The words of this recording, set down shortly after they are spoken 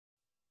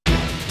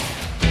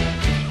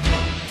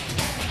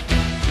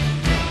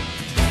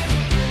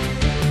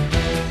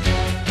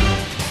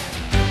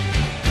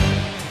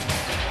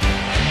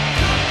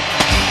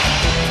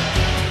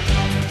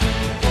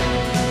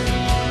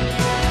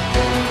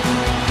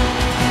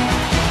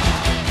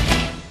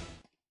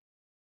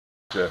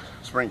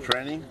Spring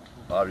training.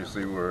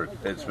 Obviously, we're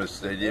at Ed Smith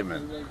Stadium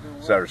in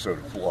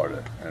Sarasota,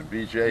 Florida. And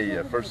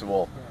BJ, first of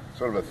all,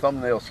 sort of a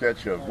thumbnail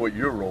sketch of what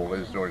your role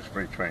is during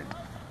spring training.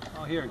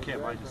 Well, here in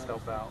camp, I just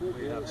help out.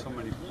 We have so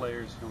many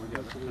players. You know, we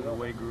got an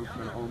away group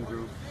and a home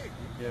group.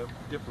 You have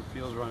different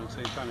fields running, so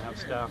you're trying to have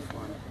staff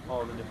on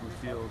all the different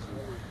fields.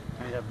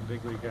 And you have the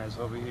big league guys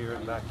over here,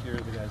 and back here,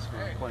 the guys who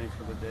are playing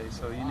for the day.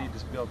 So you need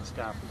to be able to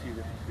staff a few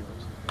different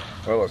fields.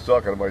 Well, I was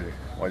talking to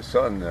my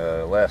son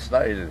last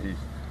night, and he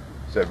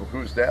said, well,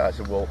 who's that? I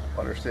said, well,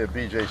 I understand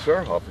BJ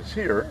Surhoff is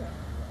here.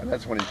 And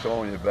that's when he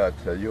told me about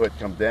you had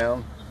come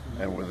down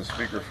and were the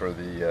speaker for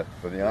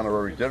the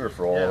honorary dinner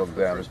for all of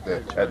them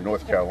down at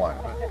North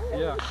Carolina.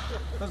 Yeah,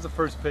 that was the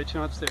first pitch. You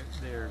know, it's they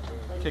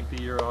kick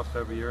the year off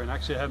every year. And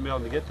actually, I hadn't been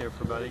able to get there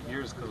for about 8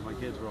 years because my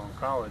kids were all in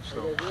college.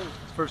 So it's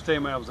the first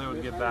time I was able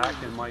to get back,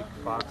 and Mike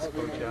Fox,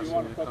 coach, asked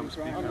me to come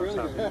speak. And I was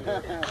happy to do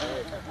it.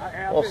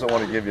 I also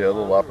want to give you a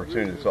little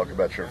opportunity to talk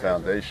about your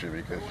foundation,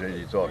 because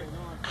JD talked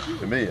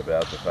to me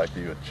about the fact that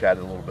you had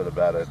chatted a little bit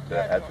about it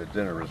at the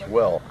dinner as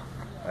well,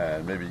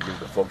 and maybe give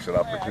the folks an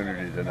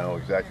opportunity to know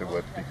exactly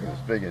what, because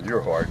it's big in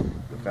your heart,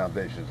 the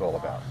foundation is all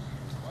about.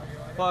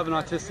 Well, I have an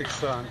autistic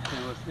son,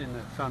 and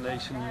the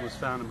foundation was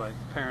founded by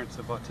parents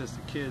of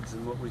autistic kids,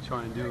 and what we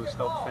try and do is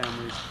help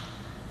families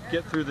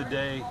get through the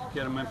day,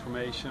 get them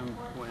information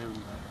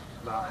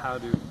about how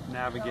to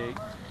navigate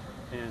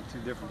and to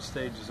different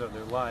stages of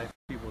their life,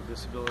 people with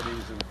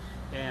disabilities,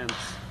 and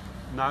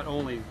not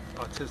only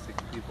autistic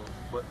people,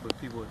 but with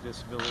people with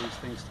disabilities,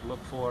 things to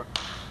look for,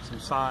 some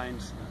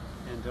signs,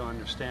 and to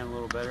understand a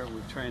little better.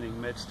 We're training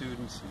med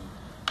students and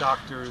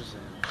doctors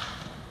and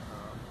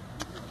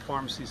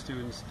pharmacy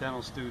students,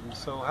 dental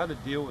students, so how to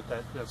deal with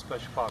that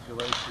special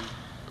population.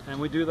 And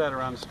we do that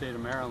around the state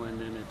of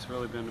Maryland, and it's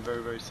really been a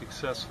very, very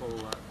successful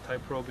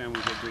type program.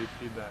 We get great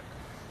feedback.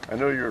 I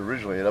know you're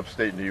originally an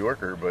upstate New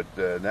Yorker, but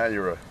now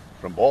you're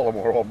from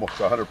Baltimore almost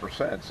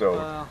 100%. So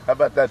how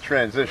about that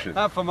transition?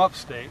 I'm from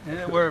upstate,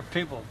 where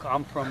people,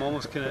 I'm from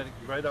almost Connecticut,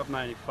 right up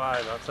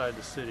 95 outside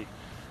the city.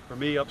 For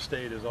me,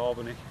 upstate is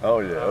Albany. Oh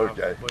yeah,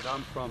 okay. But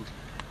I'm from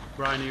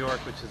Bryan, New York,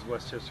 which is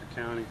Westchester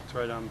County. It's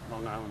right on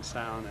Long Island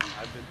Sound,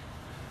 and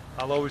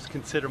I'll always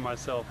consider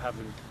myself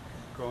having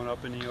grown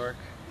up in New York,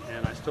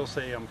 and I still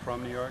say I'm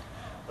from New York,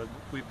 but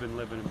we've been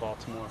living in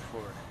Baltimore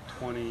for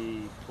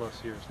 20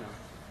 plus years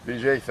now.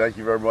 BJ, thank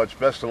you very much.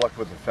 Best of luck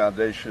with the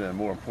foundation, and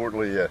more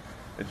importantly,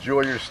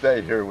 enjoy your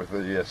stay here with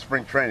the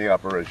spring training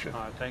operation.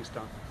 Thanks,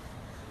 Don.